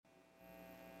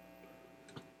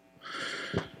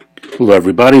Hello,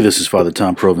 everybody. This is Father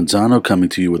Tom Provenzano coming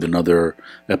to you with another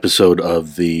episode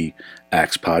of the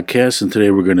Acts podcast. And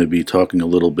today we're going to be talking a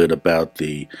little bit about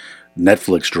the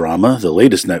Netflix drama, the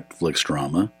latest Netflix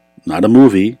drama, not a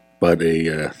movie, but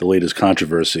the latest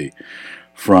controversy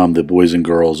from the boys and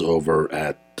girls over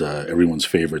at everyone's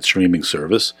favorite streaming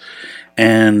service.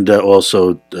 And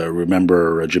also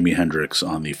remember Jimi Hendrix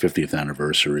on the 50th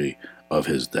anniversary of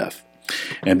his death.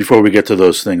 And before we get to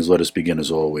those things, let us begin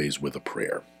as always with a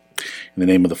prayer. In the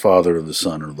name of the Father, and of the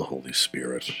Son, and of the Holy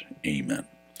Spirit. Amen.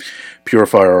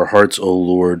 Purify our hearts, O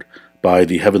Lord, by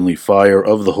the heavenly fire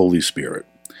of the Holy Spirit,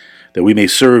 that we may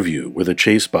serve you with a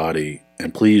chaste body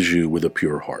and please you with a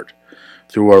pure heart.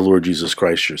 Through our Lord Jesus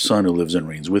Christ, your Son, who lives and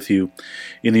reigns with you,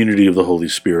 in the unity of the Holy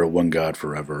Spirit, one God,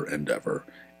 forever and ever.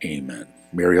 Amen.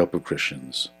 Mary, help of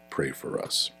Christians, pray for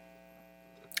us.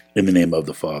 In the name of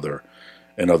the Father,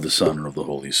 and of the Son, and of the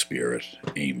Holy Spirit.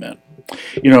 Amen.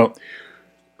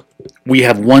 We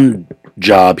have one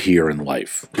job here in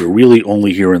life. We're really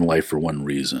only here in life for one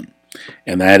reason,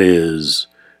 and that is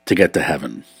to get to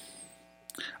heaven.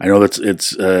 I know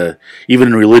it's even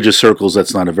in religious circles,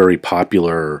 that's not a very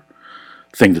popular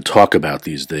thing to talk about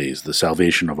these days, the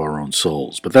salvation of our own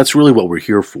souls. But that's really what we're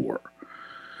here for.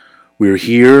 We're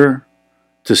here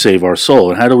to save our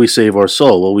soul. And how do we save our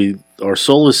soul? Well, our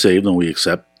soul is saved when we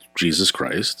accept Jesus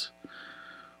Christ,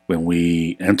 when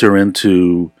we enter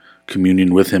into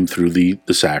communion with him through the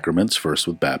sacraments, first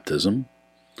with baptism,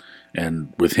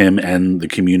 and with him and the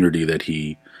community that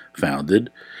he founded.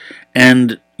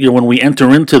 And when we enter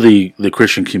into the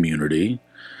Christian community,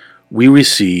 we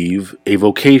receive a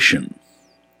vocation.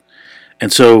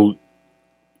 And so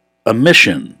a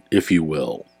mission, if you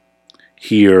will,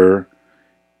 here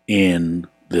in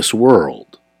this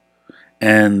world.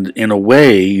 And in a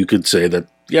way, you could say that,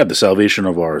 the salvation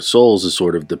of our souls is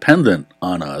sort of dependent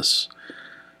on us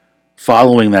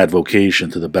following that vocation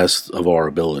to the best of our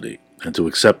ability, and to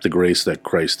accept the grace that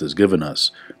Christ has given us,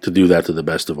 to do that to the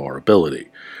best of our ability.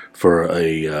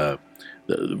 On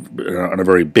a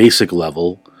very basic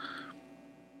level,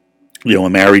 a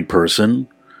married person,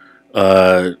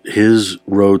 his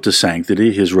road to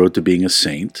sanctity, his road to being a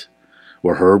saint,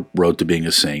 or her road to being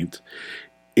a saint,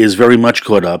 is very much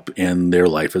caught up in their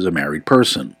life as a married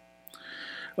person.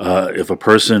 If a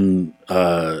person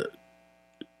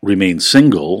remains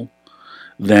single,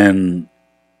 then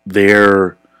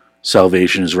their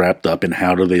salvation is wrapped up in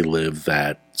how do they live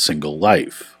that single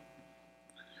life.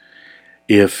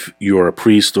 If you're a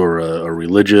priest or a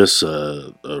religious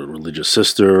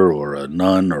sister or a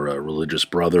nun or a religious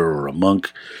brother or a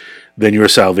monk, then your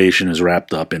salvation is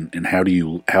wrapped up in how do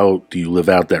you live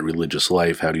out that religious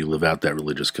life? How do you live out that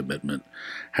religious commitment?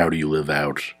 How do you live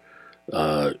out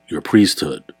your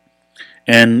priesthood?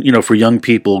 And for young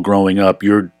people growing up,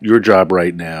 your job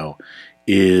right now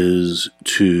is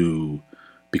to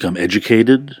become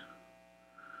educated,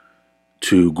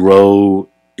 to grow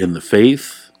in the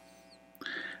faith,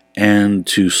 and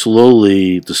to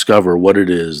slowly discover what it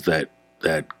is that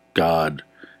God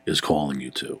is calling you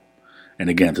to. And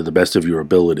again, to the best of your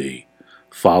ability,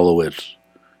 follow it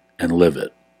and live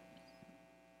it.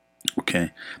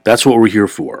 Okay? That's what we're here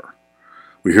for.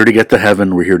 We're here to get to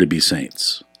heaven. We're here to be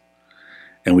saints.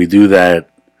 And we do that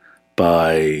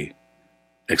by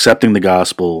accepting the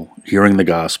gospel, hearing the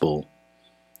gospel,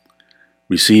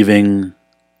 receiving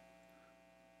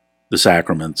the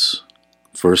sacraments,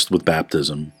 first with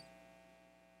baptism,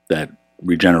 that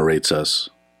regenerates us,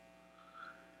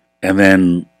 and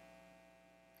then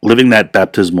living that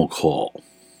baptismal call,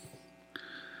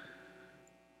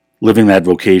 living that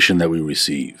vocation that we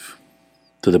receive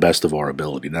to the best of our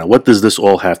ability. Now, what does this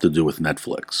all have to do with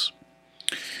Netflix?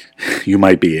 You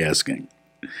might be asking.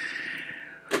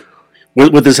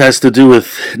 What this has to do with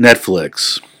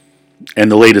Netflix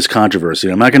and the latest controversy,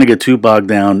 I'm not going to get too bogged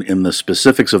down in the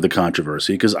specifics of the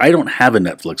controversy because I don't have a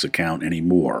Netflix account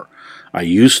anymore. I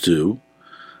used to.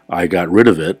 I got rid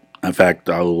of it. In fact,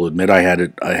 I will admit I had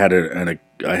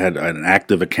an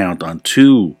active account on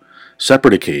 2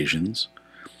 separate occasions,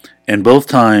 and both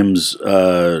times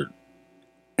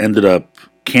ended up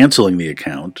canceling the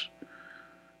account,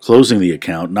 closing the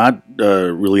account, not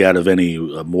really out of any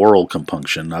moral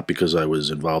compunction, not because I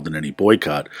was involved in any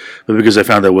boycott, but because I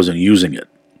found I wasn't using it.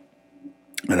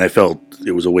 And I felt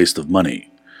it was a waste of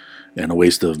money and a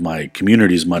waste of my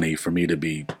community's money for me to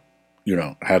be,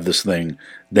 have this thing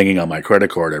dinging on my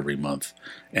credit card every month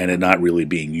and it not really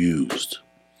being used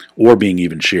or being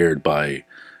even shared by,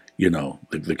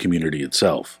 the community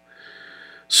itself.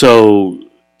 So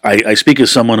I speak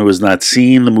as someone who has not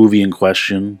seen the movie in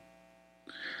question.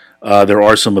 There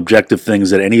are some objective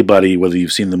things that anybody, whether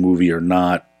you've seen the movie or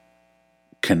not,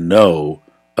 can know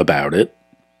about it.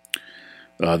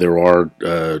 There are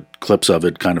clips of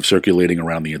it kind of circulating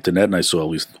around the internet, and I saw at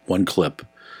least one clip,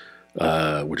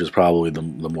 which is probably the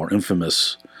more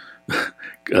infamous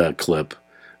clip,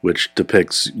 which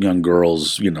depicts young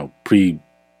girls,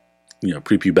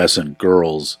 prepubescent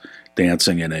girls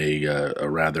dancing in a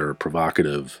rather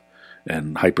provocative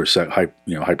and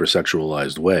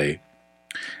hypersexualized way,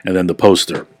 and then the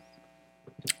poster,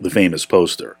 the famous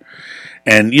poster,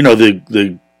 and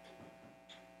there's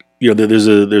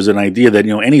an idea that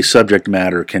any subject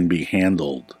matter can be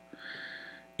handled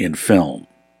in film,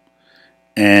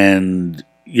 and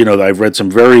I've read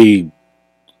some very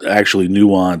actually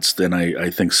nuanced and I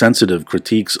think sensitive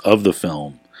critiques of the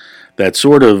film that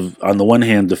sort of, on the one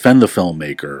hand, defend the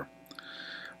filmmaker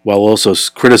while also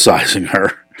criticizing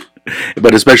her,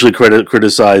 but especially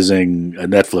criticizing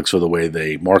Netflix for the way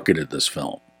they marketed this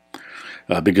film,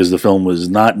 because the film was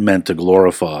not meant to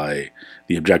glorify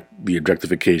the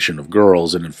objectification of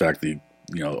girls, and in fact,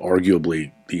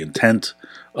 arguably the intent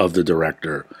of the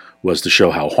director was to show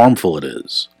how harmful it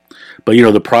is. But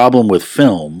the problem with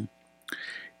film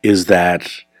is that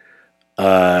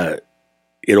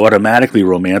it automatically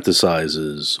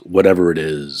romanticizes whatever it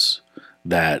is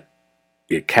that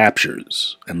it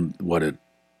captures and what it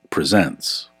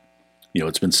presents.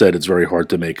 It's been said it's very hard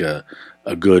to make a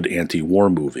good anti-war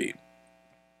movie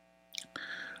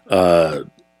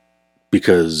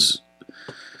because,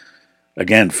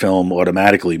 again, film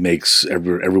automatically makes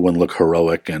everyone look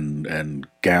heroic and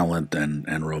gallant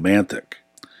and romantic.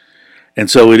 And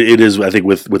so it is, I think,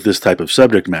 with this type of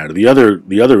subject matter. The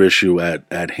other issue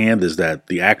at hand is that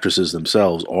the actresses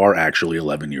themselves are actually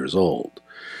 11 years old.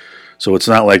 So it's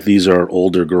not like these are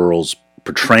older girls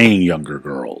portraying younger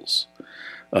girls.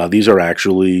 These are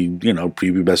actually,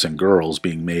 prepubescent girls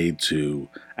being made to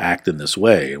act in this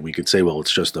way. And we could say, well,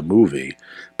 it's just a movie.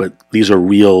 But these are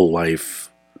real life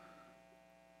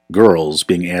girls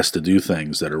being asked to do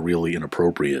things that are really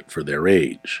inappropriate for their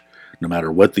age, no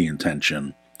matter what the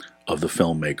intention of the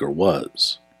filmmaker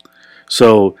was.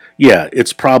 So, yeah,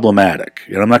 it's problematic.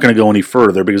 And I'm not going to go any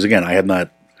further because, again, I have not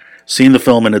seen the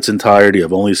film in its entirety.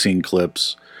 I've only seen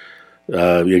clips.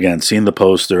 Again, seen the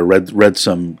poster, read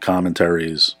some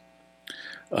commentaries,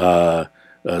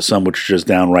 some which just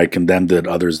downright condemned it,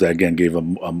 others that, again, gave a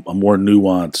more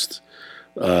nuanced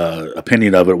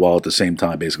opinion of it, while at the same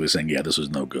time basically saying, yeah, this was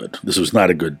no good. This was not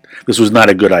a good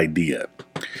idea.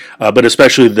 But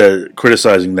especially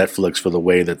criticizing Netflix for the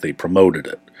way that they promoted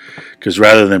it. Because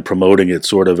rather than promoting it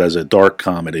sort of as a dark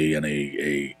comedy and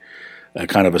a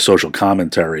kind of a social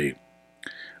commentary,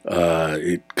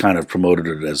 it kind of promoted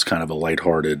it as kind of a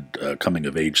lighthearted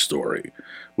coming-of-age story,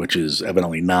 which is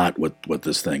evidently not what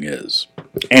this thing is.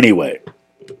 Anyway,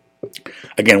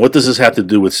 again, what does this have to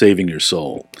do with saving your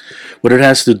soul? What it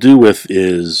has to do with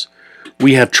is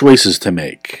we have choices to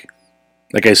make.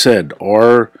 Like I said,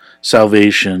 our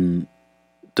salvation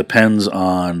depends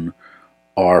on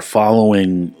our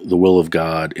following the will of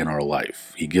God in our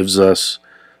life. He gives us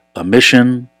a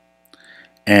mission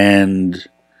and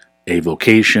a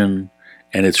vocation,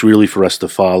 and it's really for us to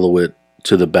follow it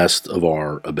to the best of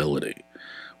our ability.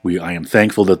 I am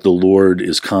thankful that the Lord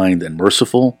is kind and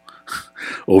merciful,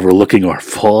 overlooking our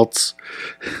faults,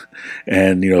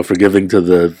 and forgiving to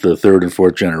the third and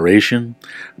fourth generation.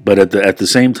 But at the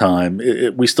same time,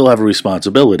 we still have a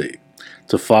responsibility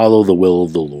to follow the will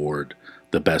of the Lord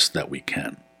the best that we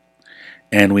can.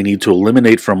 And we need to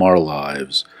eliminate from our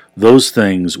lives those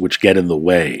things which get in the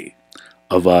way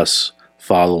of us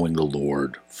following the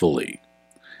Lord fully,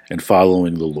 and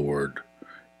following the Lord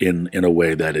in a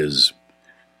way that is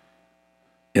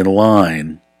in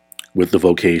line with the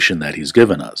vocation that He's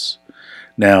given us.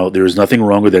 Now, there's nothing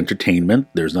wrong with entertainment.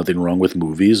 There's nothing wrong with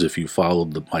movies. If you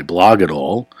followed my blog at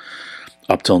all,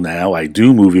 up till now, I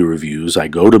do movie reviews. I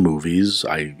go to movies.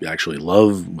 I'm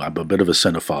a bit of a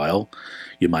cinephile,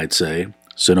 you might say.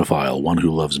 Cinephile, one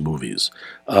who loves movies.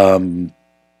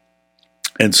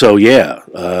 And so, yeah,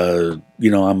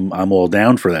 I'm all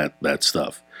down for that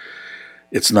stuff.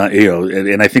 It's not,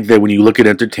 and I think that when you look at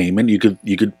entertainment,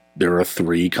 there are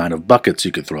three kind of buckets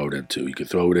you could throw it into. You could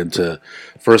throw it into,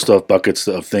 first off, buckets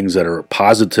of things that are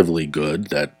positively good,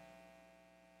 that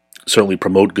certainly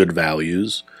promote good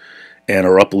values and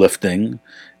are uplifting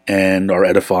and are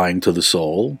edifying to the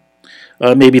soul.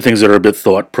 Maybe things that are a bit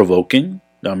thought-provoking.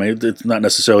 I mean, it's not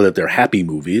necessarily that they're happy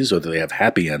movies or that they have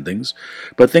happy endings,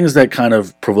 but things that kind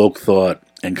of provoke thought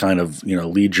and kind of,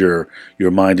 lead your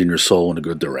mind and your soul in a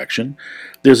good direction.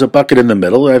 There's a bucket in the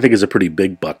middle that I think is a pretty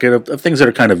big bucket of things that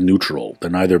are kind of neutral.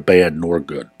 They're neither bad nor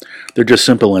good. They're just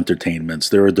simple entertainments.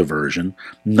 They're a diversion.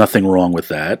 Nothing wrong with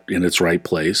that, in its right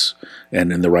place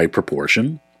and in the right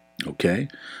proportion. Okay,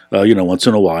 once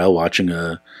in a while, watching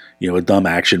a dumb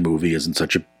action movie isn't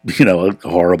such a a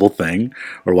horrible thing,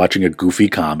 or watching a goofy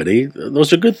comedy.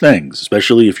 Those are good things,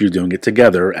 especially if you're doing it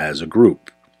together as a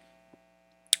group.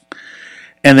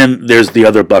 And then there's the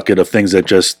other bucket of things that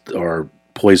just are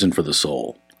poison for the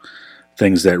soul.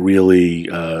 Things that really,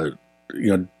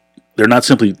 they're not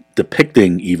simply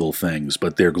depicting evil things,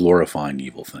 but they're glorifying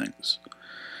evil things.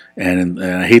 And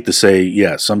I hate to say,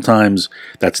 yeah, sometimes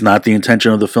that's not the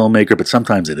intention of the filmmaker, but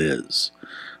sometimes it is.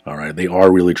 All right, they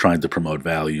are really trying to promote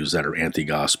values that are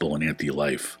anti-gospel and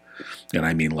anti-life, and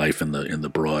I mean life in the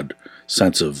broad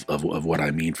sense of what I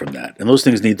mean from that. And those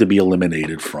things need to be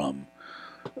eliminated from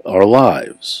our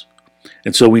lives.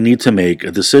 And so we need to make a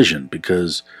decision,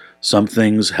 because some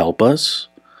things help us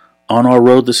on our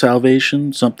road to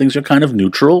salvation. Some things are kind of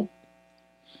neutral,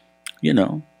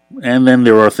 and then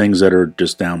there are things that are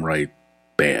just downright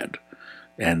bad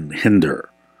and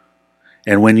hinder.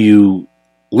 And when you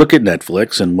look at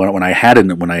Netflix, and when I had a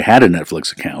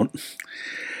Netflix account,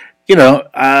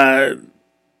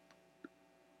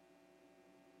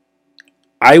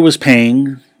 I was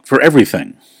paying for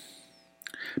everything,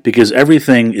 because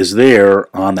everything is there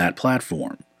on that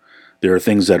platform. There are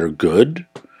things that are good.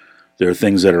 There are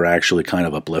things that are actually kind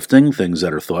of uplifting, things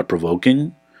that are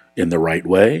thought-provoking in the right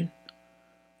way.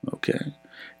 Okay.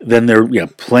 Then there are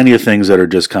plenty of things that are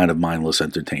just kind of mindless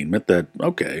entertainment that,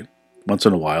 okay, once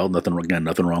in a while, nothing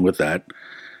wrong with that.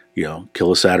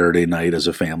 Kill a Saturday night as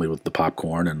a family with the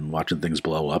popcorn and watching things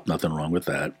blow up, nothing wrong with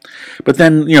that. But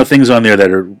then, things on there that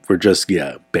were just,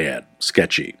 bad,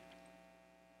 sketchy.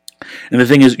 And the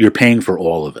thing is, you're paying for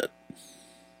all of it.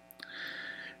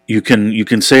 You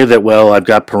can say that, well, I've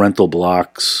got parental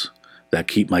blocks that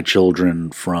keep my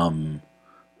children from,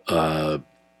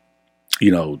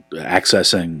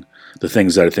 accessing the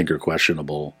things that I think are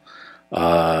questionable.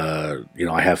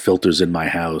 I have filters in my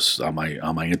house on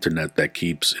my internet that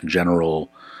keeps, in general,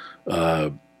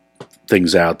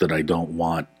 things out that I don't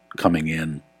want coming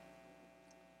in.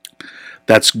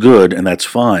 That's good and that's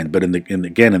fine, but in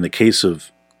the case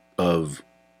of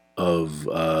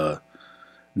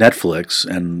Netflix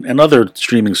and other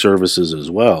streaming services as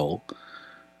well,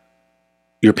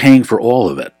 you're paying for all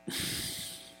of it.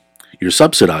 You're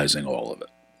subsidizing all of it.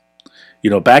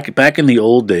 Back in the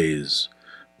old days,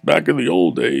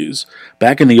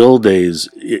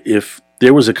 if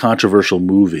there was a controversial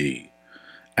movie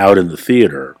out in the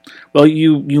theater, well,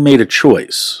 you made a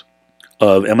choice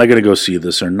of, am I going to go see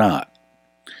this or not?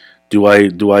 Do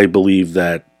I believe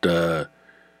that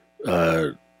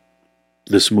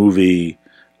this movie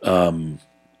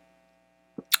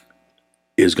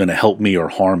is going to help me or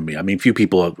harm me? I mean, few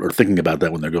people are thinking about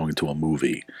that when they're going to a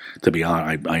movie. To be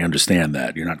honest, I understand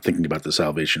that. You're not thinking about the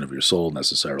salvation of your soul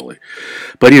necessarily.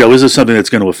 But, is this something that's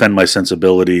going to offend my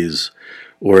sensibilities,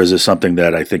 or is this something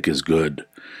that I think is good?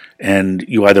 And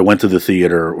you either went to the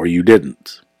theater or you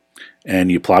didn't.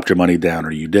 And you plopped your money down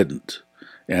or you didn't.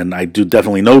 And I do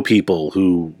definitely know people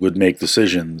who would make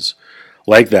decisions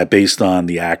like that based on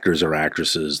the actors or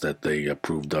actresses that they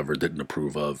approved of or didn't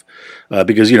approve of.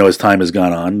 Because, as time has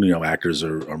gone on, actors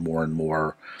are more and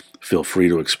more feel free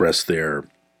to express their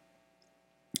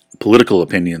political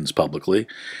opinions publicly.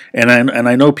 And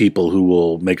I know people who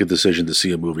will make a decision to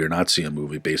see a movie or not see a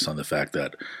movie based on the fact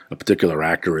that a particular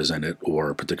actor is in it or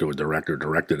a particular director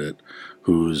directed it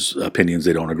whose opinions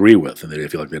they don't agree with, and they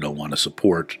feel like they don't want to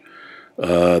support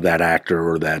that actor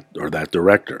or that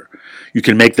director. You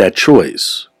can make that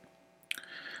choice.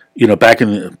 Back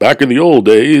in the old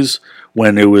days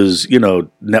when it was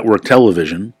network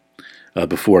television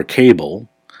before cable,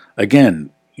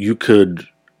 again, you could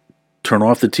turn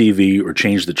off the TV or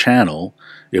change the channel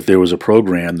if there was a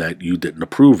program that you didn't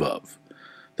approve of,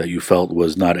 that you felt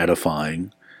was not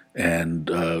edifying and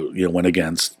went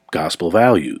against gospel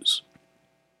values,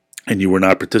 and you were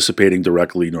not participating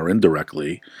directly nor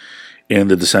indirectly in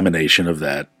the dissemination of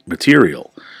that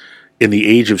material. In the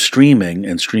age of streaming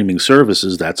and streaming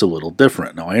services, that's a little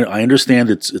different. Now, I understand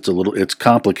it's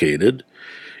complicated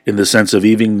in the sense of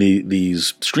even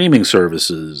these streaming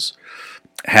services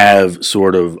have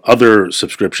sort of other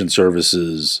subscription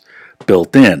services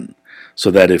built in, so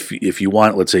that if you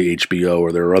want, let's say HBO,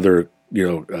 or there are other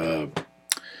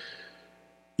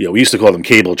we used to call them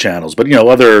cable channels, but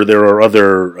there are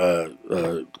other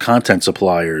content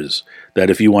suppliers that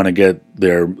if you want to get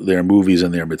their movies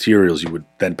and their materials, you would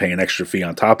then pay an extra fee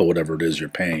on top of whatever it is you're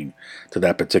paying to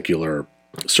that particular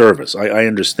service. I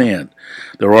understand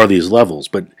there are these levels,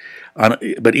 but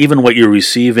even what you're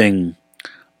receiving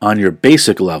on your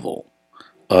basic level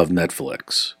of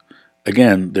Netflix,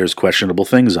 again, there's questionable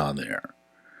things on there,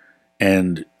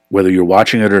 and whether you're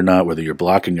watching it or not, whether you're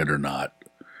blocking it or not,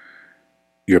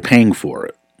 you're paying for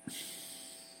it.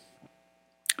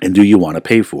 And do you want to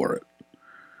pay for it?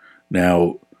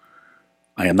 Now,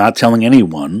 I am not telling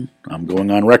anyone, I'm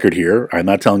going on record here, I'm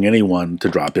not telling anyone to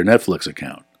drop their Netflix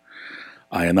account.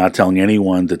 I am not telling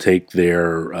anyone to take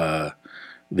their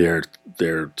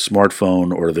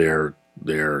smartphone or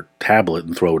their tablet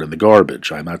and throw it in the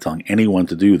garbage. I'm not telling anyone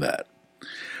to do that.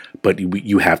 But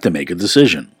you have to make a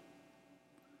decision.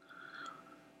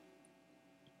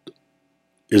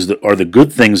 Are the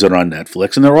good things that are on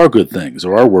Netflix, and there are good things,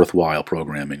 there are worthwhile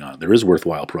programming on, there is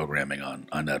worthwhile programming on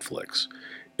Netflix.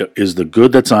 Is the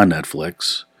good that's on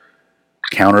Netflix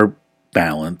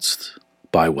counterbalanced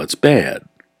by what's bad?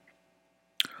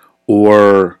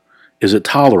 Or is it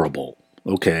tolerable?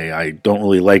 Okay, I don't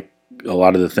really like a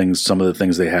lot of the things, some of the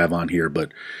things they have on here,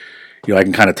 but I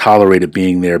can kind of tolerate it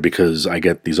being there because I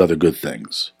get these other good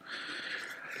things.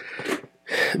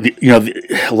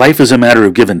 Life is a matter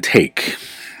of give and take,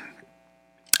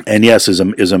 and yes, is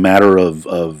a matter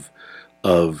of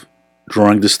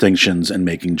drawing distinctions and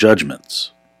making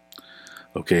judgments.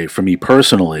 Okay, for me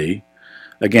personally,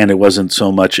 again, it wasn't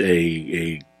so much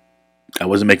I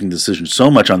wasn't making decisions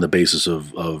so much on the basis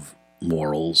of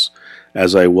morals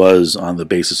as I was on the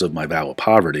basis of my vow of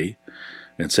poverty,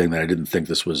 and saying that I didn't think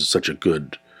this was such a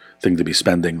good thing to be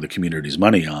spending the community's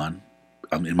money on.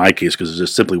 In my case, because it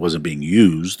just simply wasn't being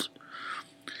used.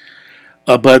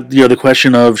 But the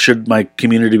question of should my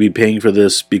community be paying for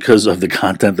this because of the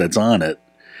content that's on it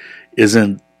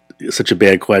isn't such a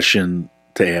bad question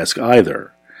to ask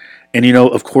either. And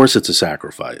of course it's a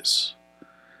sacrifice.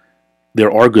 There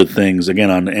are good things, again,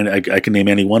 and I can name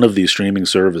any one of these streaming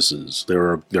services.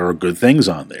 There are good things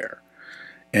on there,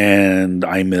 and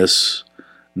I miss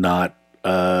not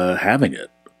having it.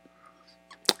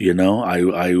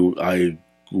 I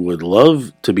would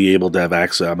love to be able to have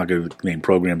access. I'm not going to name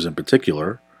programs in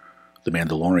particular. The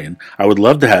Mandalorian. I would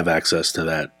love to have access to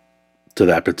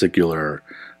that particular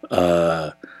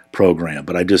program,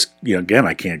 but I just again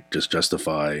I can't just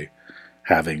justify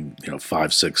having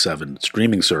 5, 6, 7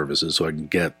 streaming services so I can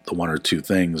get the one or two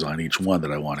things on each one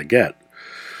that I want to get.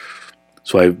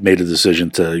 So I made a decision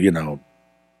to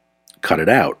cut it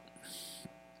out.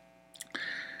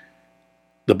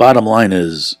 The bottom line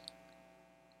is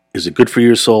it good for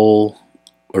your soul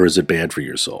or is it bad for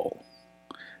your soul?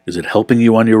 Is it helping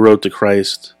you on your road to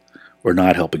Christ or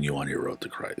not helping you on your road to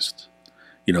Christ?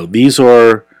 These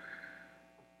are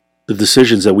the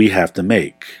decisions that we have to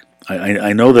make.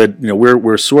 I know that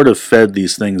we're sort of fed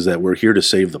these things that we're here to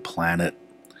save the planet,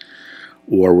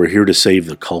 or we're here to save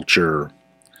the culture,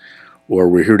 or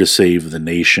we're here to save the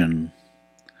nation.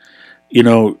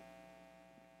 You're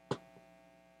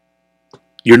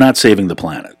not saving the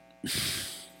planet.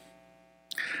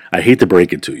 I hate to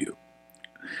break it to you.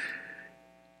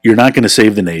 You're not going to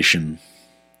save the nation,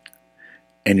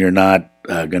 and you're not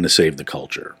going to save the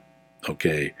culture.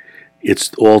 Okay?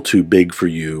 It's all too big for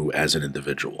you as an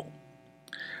individual.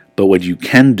 But what you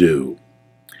can do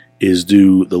is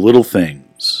do the little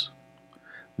things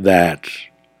that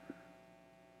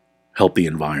help the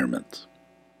environment.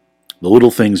 The little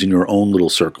things in your own little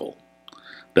circle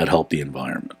that help the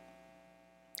environment.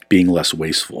 Being less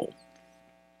wasteful.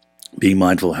 Being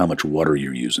mindful of how much water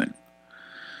you're using.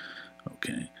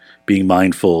 Okay. Being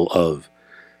mindful of,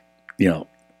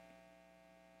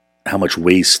 how much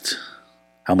waste,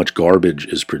 how much garbage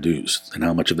is produced, and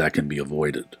how much of that can be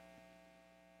avoided.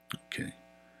 Okay.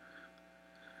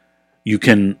 You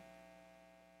can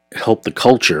help the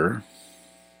culture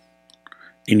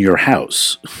in your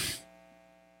house,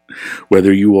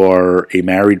 whether you are a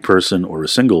married person or a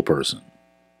single person.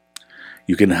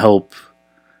 You can help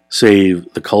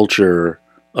save the culture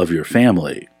of your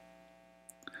family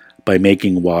by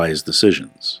making wise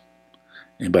decisions,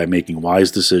 and by making wise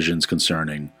decisions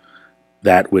concerning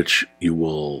that which you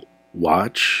will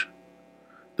watch,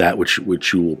 that which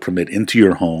you will permit into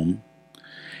your home,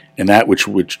 and that which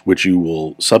you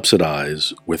will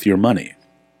subsidize with your money.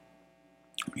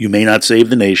 You may not save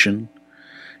the nation,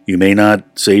 you may not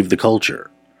save the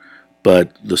culture,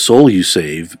 but the soul you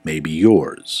save may be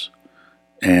yours,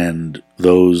 and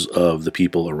those of the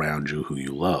people around you who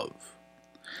you love.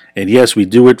 And yes, we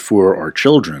do it for our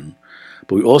children,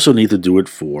 but we also need to do it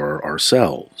for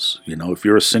ourselves. If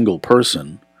you're a single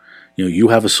person, you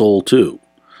have a soul too.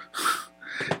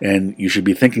 And you should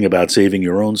be thinking about saving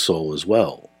your own soul as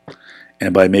well.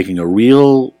 And by making a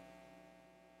real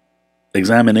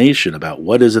examination about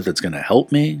what is it that's going to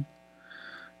help me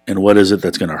and what is it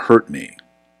that's going to hurt me.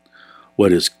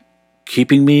 What is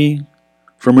keeping me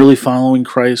from really following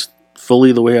Christ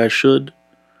fully the way I should,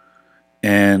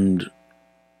 and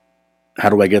how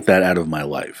do I get that out of my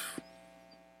life?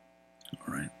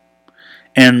 All right.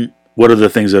 And what are the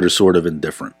things that are sort of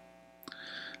indifferent,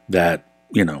 that,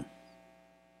 they're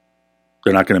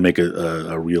not going to make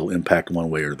a real impact one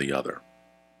way or the other.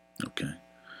 Okay.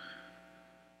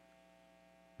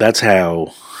 That's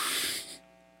how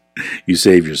you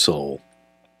save your soul.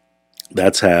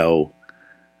 That's how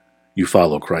you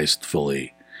follow Christ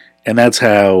fully. And that's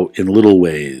how, in little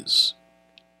ways,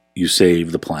 you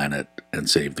save the planet and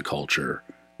save the culture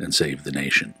and save the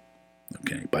nation.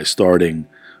 Okay, by starting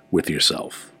with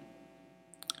yourself.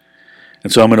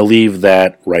 And so I'm going to leave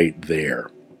that right there.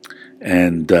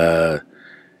 And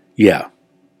yeah,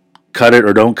 cut it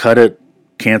or don't cut it,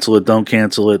 cancel it, don't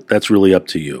cancel it. That's really up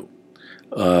to you.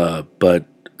 But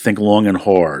think long and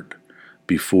hard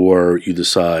before you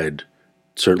decide,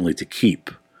 certainly, to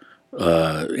keep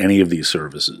any of these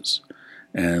services.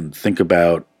 And think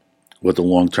about what the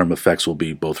long-term effects will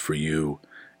be both for you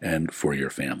and for your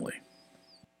family.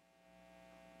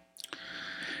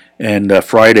 And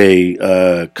Friday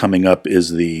coming up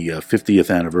is the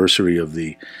 50th anniversary of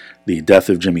the death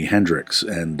of Jimi Hendrix.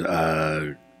 And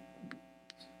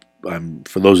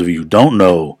for those of you who don't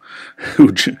know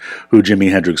who Jimi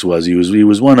Hendrix was, he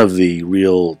was one of the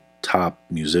real top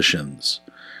musicians,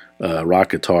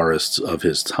 rock guitarists of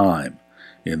his time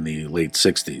in the late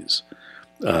 60s.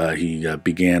 He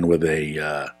began with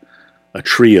a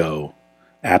trio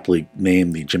aptly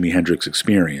named the Jimi Hendrix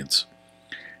Experience,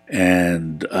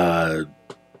 and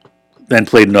then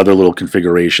played in other little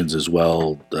configurations as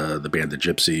well, the band the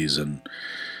Gypsies, and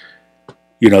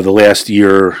the last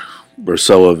year or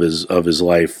so of his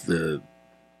life, the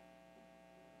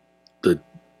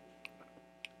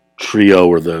trio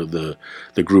or the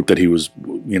group that he was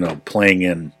playing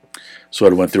in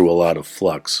sort of went through a lot of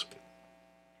flux,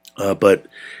 but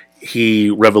he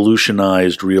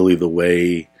revolutionized really the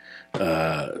way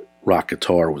rock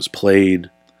guitar was played.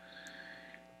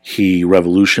 He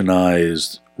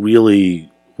revolutionized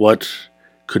really what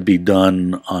could be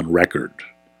done on record.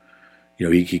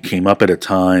 He came up at a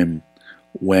time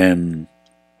when,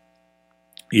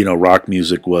 rock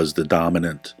music was the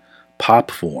dominant pop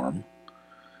form,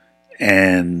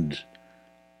 and,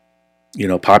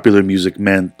 popular music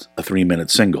meant a 3-minute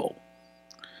single,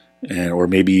 or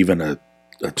maybe even a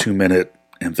 2-minute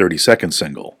and 30-second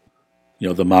single.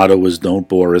 The motto was, don't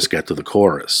bore us, get to the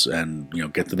chorus, and,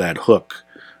 get to that hook,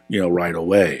 right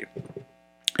away,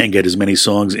 and get as many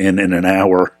songs in an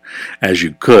hour as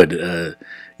you could.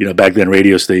 Back then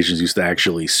radio stations used to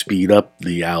actually speed up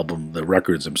the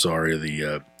records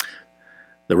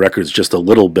just a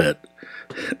little bit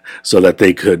so that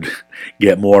they could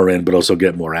get more in, but also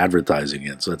get more advertising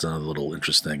in. So that's another little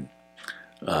interesting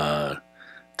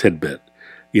tidbit.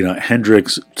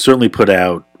 Hendrix certainly put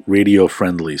out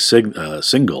radio-friendly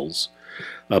singles,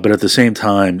 but at the same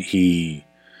time he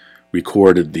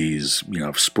recorded these,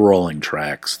 sprawling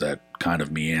tracks that kind of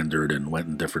meandered and went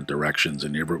in different directions,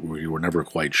 and you were never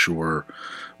quite sure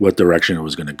what direction it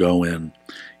was going to go in.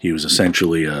 He was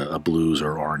essentially a blues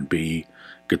or R&B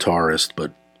guitarist,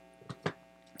 but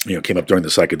came up during the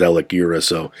psychedelic era,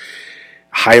 so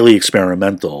highly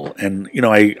experimental. And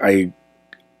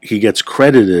he gets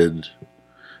credited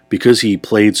because he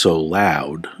played so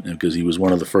loud, and because he was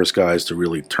one of the first guys to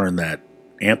really turn that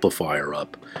amplifier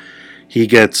up. He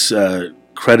gets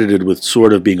credited with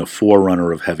sort of being a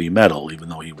forerunner of heavy metal, even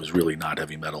though he was really not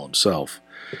heavy metal himself.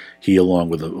 He, along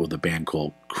with a band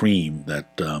called Cream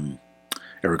that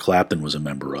Eric Clapton was a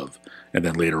member of, and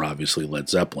then later, obviously, Led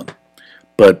Zeppelin.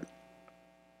 But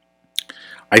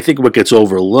I think what gets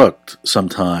overlooked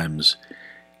sometimes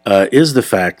is the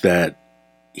fact that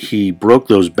he broke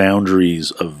those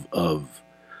boundaries of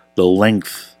the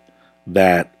length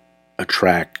that a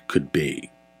track could be.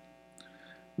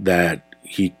 That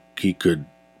he could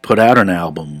put out an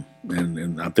album,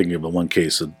 and I'm thinking of one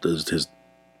case of his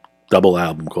double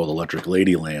album called Electric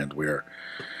Ladyland, where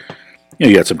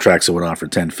you had some tracks that went on for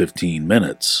 10-15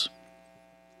 minutes.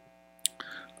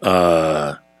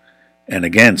 And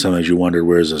again, sometimes you wonder,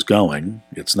 where is this going?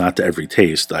 It's not to every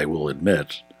taste, I will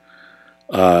admit.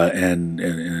 And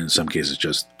in some cases,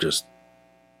 just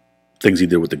things he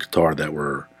did with the guitar that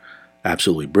were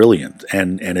absolutely brilliant.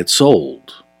 And it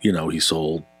sold. He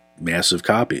sold massive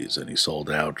copies, and he sold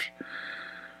out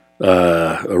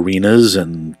arenas,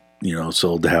 and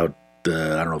sold out. I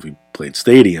don't know if he played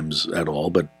stadiums at all,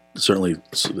 but certainly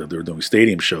they were doing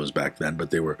stadium shows back then.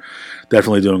 But they were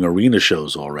definitely doing arena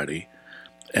shows already,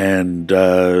 and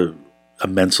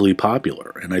immensely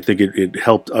popular. And I think it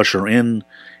helped usher in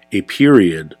a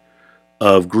period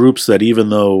of groups that, even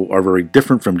though are very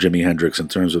different from Jimi Hendrix in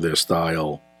terms of their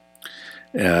style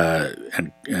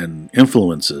and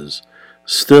influences,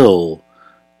 still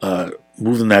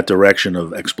moved in that direction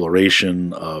of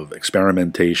exploration, of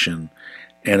experimentation,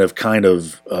 and of kind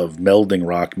of melding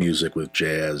rock music with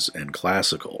jazz and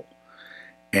classical,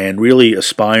 and really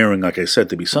aspiring, like I said,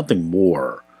 to be something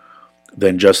more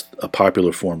than just a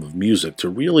popular form of music, to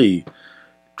really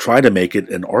try to make it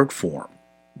an art form,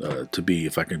 to be,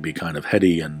 if I can be kind of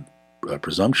heady and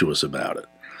presumptuous about it.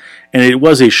 And it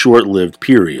was a short-lived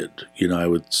period. I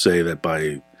would say that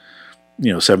by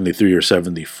 73 or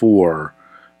 74,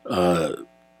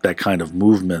 that kind of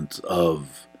movement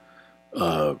of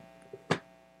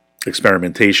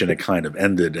experimentation, it kind of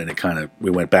ended, and we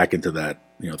went back into that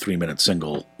 3-minute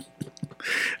single.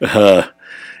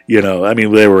 I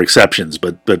mean, there were exceptions,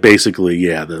 but basically,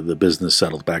 yeah, the business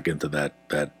settled back into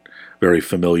that very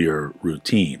familiar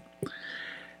routine.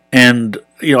 And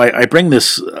I bring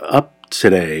this up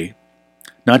today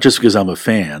not just because I'm a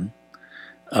fan.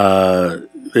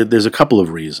 There's a couple of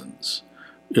reasons.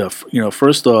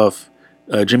 First off,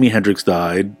 Jimi Hendrix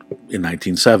died in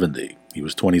 1970. He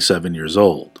was 27 years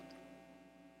old.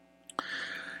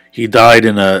 He died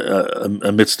in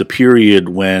amidst a period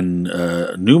when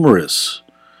numerous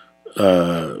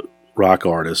rock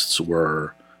artists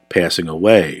were passing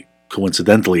away,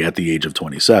 coincidentally at the age of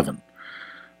 27.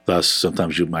 Thus,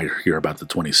 sometimes you might hear about the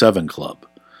 27 Club.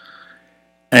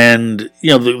 And,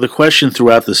 the question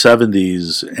throughout the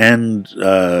 70s and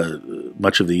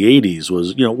much of the 80s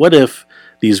was, what if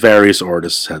these various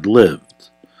artists had lived?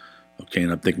 Okay,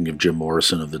 and I'm thinking of Jim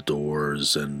Morrison of The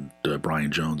Doors, and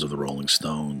Brian Jones of the Rolling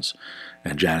Stones,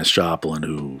 and Janis Joplin,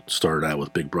 who started out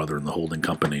with Big Brother and the Holding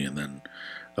Company and then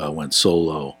went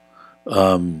solo,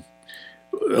 along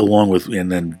with,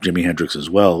 and then Jimi Hendrix as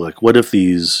well. Like, what if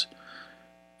these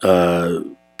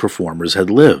performers had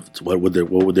lived? What would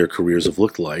their careers have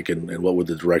looked like, and what would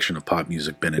the direction of pop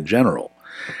music been in general?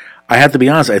 I have to be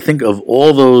honest, I think of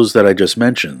all those that I just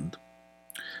mentioned,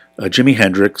 Jimi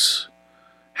Hendrix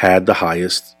had the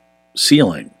highest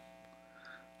ceiling.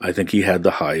 I think he had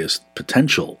the highest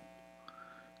potential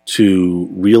to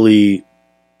really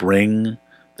bring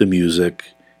the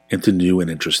music into new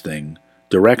and interesting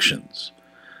directions.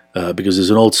 Because there's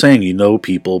an old saying,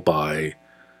 people by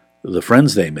the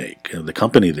friends they make and the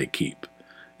company they keep,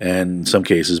 and in some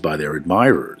cases by their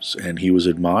admirers. And he was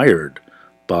admired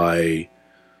by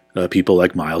people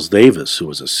like Miles Davis, who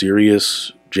was a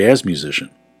serious jazz musician.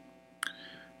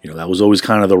 That was always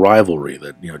kind of the rivalry,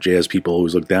 that jazz people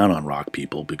always looked down on rock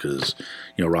people because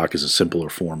rock is a simpler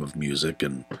form of music,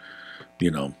 and they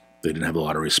didn't have a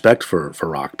lot of respect for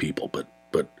rock people. But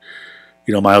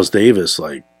Miles Davis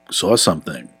saw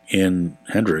something in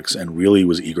Hendrix and really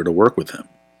was eager to work with him.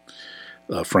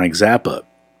 Frank Zappa,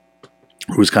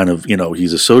 who's kind of,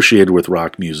 he's associated with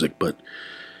rock music, but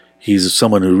he's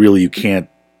someone who really you can't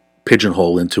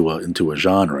pigeonhole into a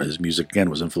genre. His music, again,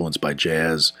 was influenced by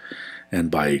jazz and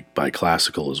by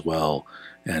classical as well,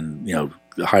 and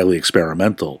highly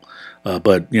experimental.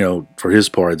 But for his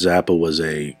part, Zappa was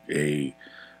a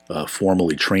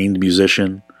formally trained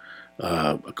musician,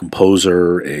 a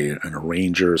composer, an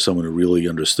arranger, someone who really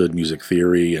understood music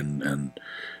theory and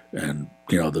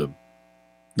the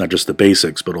not just the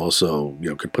basics, but also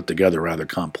could put together rather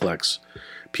complex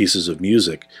pieces of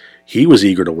music. He was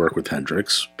eager to work with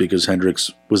Hendrix because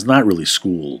Hendrix was not really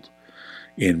schooled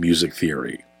in music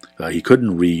theory. He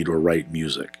couldn't read or write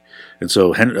music. And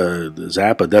so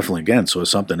Zappa definitely, again, saw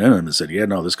something in him and said, yeah,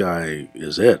 no, this guy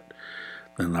is it.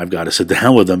 And I've got to sit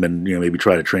down with him and maybe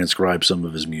try to transcribe some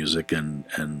of his music and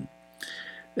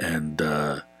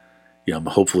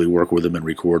hopefully work with him and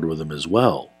record with him as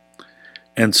well.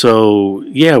 And so,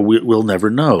 yeah, we'll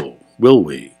never know, will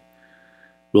we?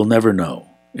 We'll never know.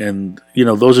 And,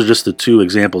 those are just the two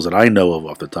examples that I know of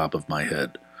off the top of my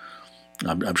head.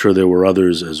 I'm sure there were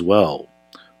others as well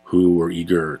who were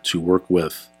eager to work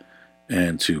with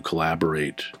and to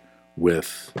collaborate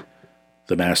with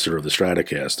the master of the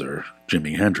Stratocaster,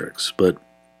 Jimi Hendrix. But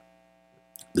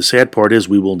the sad part is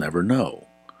we will never know.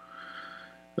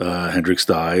 Hendrix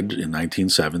died in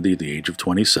 1970 at the age of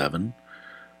 27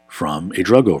 from a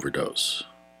drug overdose.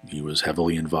 He was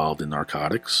heavily involved in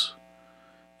narcotics,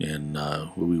 in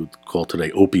what we would call today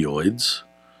opioids,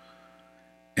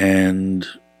 and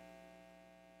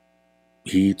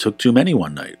he took too many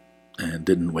one night and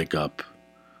didn't wake up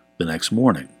the next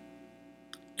morning.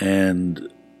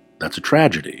 And that's a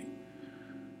tragedy.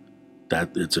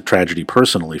 It's a tragedy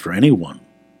personally for anyone,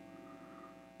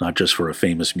 not just for a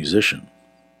famous musician.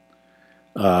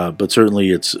 But certainly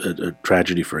it's a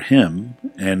tragedy for him,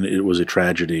 and it was a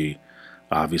tragedy,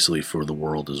 obviously, for the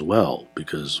world as well,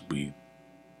 because we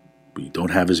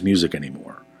don't have his music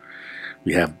anymore.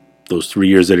 We have those 3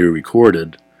 years that he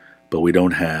recorded, but we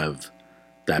don't have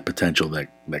that potential, that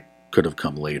could have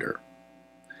come later.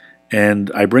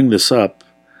 And I bring this up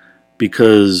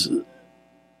because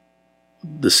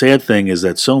the sad thing is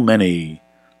that so many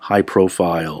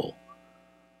high-profile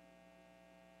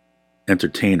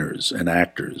entertainers and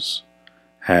actors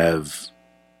have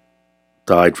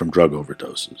died from drug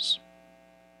overdoses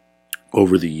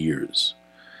over the years.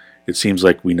 It seems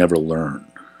like we never learn.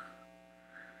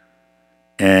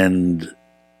 And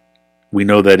we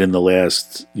know that in the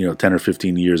last 10 or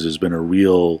 15 years there's been a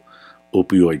real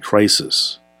opioid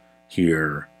crisis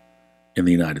here in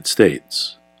the United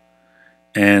States.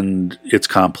 And it's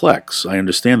complex. I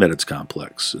understand that it's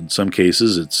complex. In some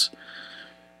cases it's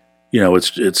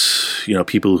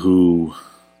people who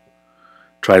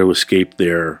try to escape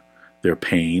their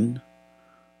pain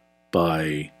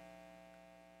by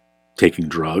taking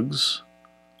drugs,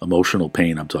 emotional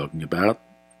pain I'm talking about.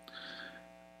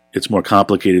 It's more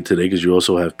complicated today because you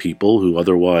also have people who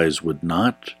otherwise would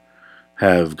not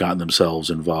have gotten themselves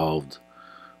involved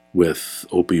with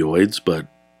opioids, but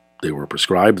they were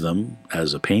prescribed them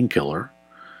as a painkiller,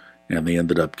 and they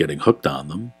ended up getting hooked on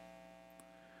them,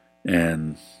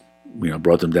 and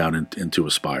brought them down into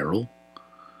a spiral.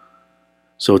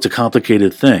 So it's a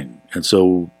complicated thing, and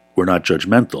so we're not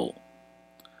judgmental.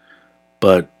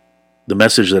 But the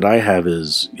message that I have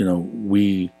is,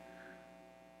 we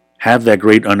have that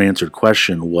great unanswered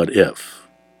question, what if?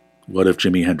 What if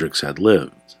Jimi Hendrix had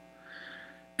lived?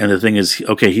 And the thing is,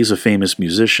 okay, he's a famous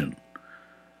musician,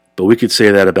 but we could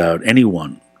say that about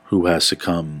anyone who has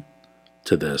succumbed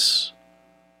to this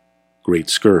great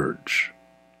scourge.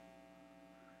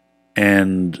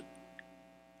 And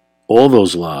all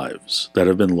those lives that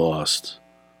have been lost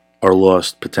are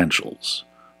lost potentials,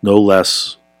 no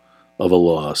less of a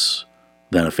loss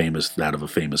than that of a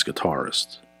famous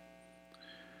guitarist.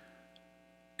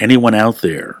 Anyone out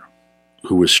there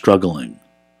who is struggling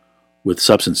with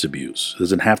substance abuse, it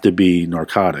doesn't have to be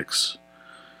narcotics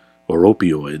or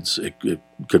opioids. It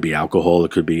could be alcohol.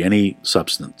 It could be any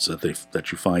substance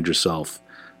that you find yourself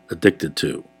addicted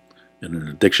to, and an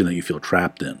addiction that you feel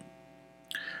trapped in.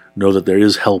 Know that there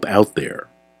is help out there,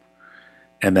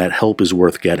 and that help is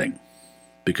worth getting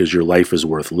because your life is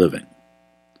worth living,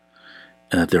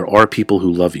 and that there are people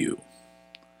who love you,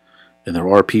 and there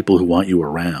are people who want you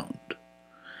around.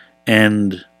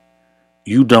 And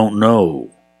you don't know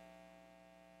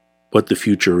what the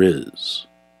future is.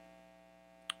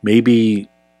 Maybe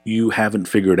you haven't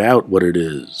figured out what it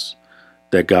is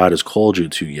that God has called you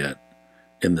to yet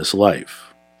in this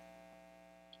life.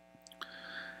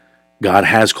 God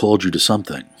has called you to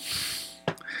something.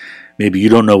 Maybe you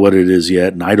don't know what it is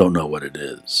yet, and I don't know what it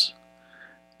is.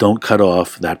 Don't cut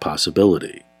off that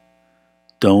possibility.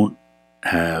 Don't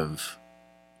have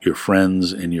your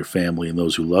friends and your family and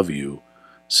those who love you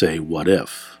say, what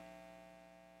if?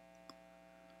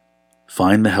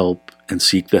 Find the help and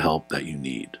seek the help that you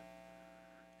need.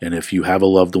 And if you have a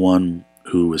loved one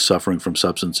who is suffering from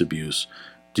substance abuse,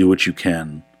 do what you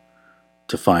can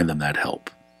to find them that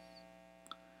help.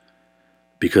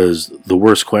 Because the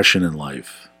worst question in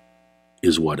life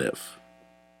is what if.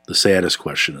 The saddest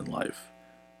question in life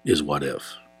is what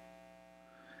if.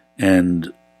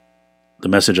 And the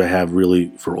message I have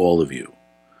really for all of you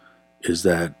is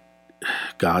that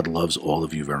God loves all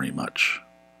of you very much.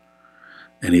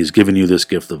 And He's given you this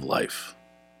gift of life.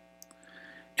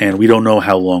 And we don't know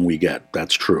how long we get.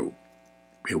 That's true.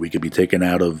 We could be taken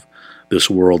out of this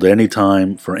world any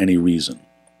time for any reason.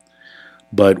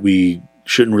 But we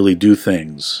shouldn't really do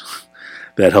things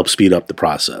that help speed up the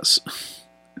process.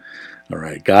 All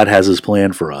right, God has His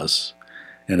plan for us,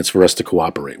 and it's for us to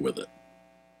cooperate with it.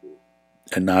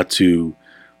 And not to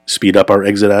speed up our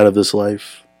exit out of this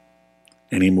life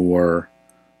any more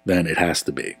than it has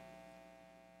to be.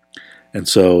 And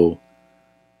so,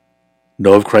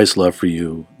 know of Christ's love for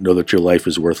you. Know that your life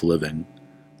is worth living,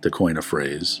 to coin a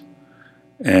phrase.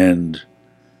 And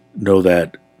know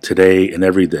that today and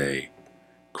every day,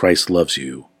 Christ loves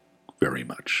you very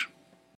much.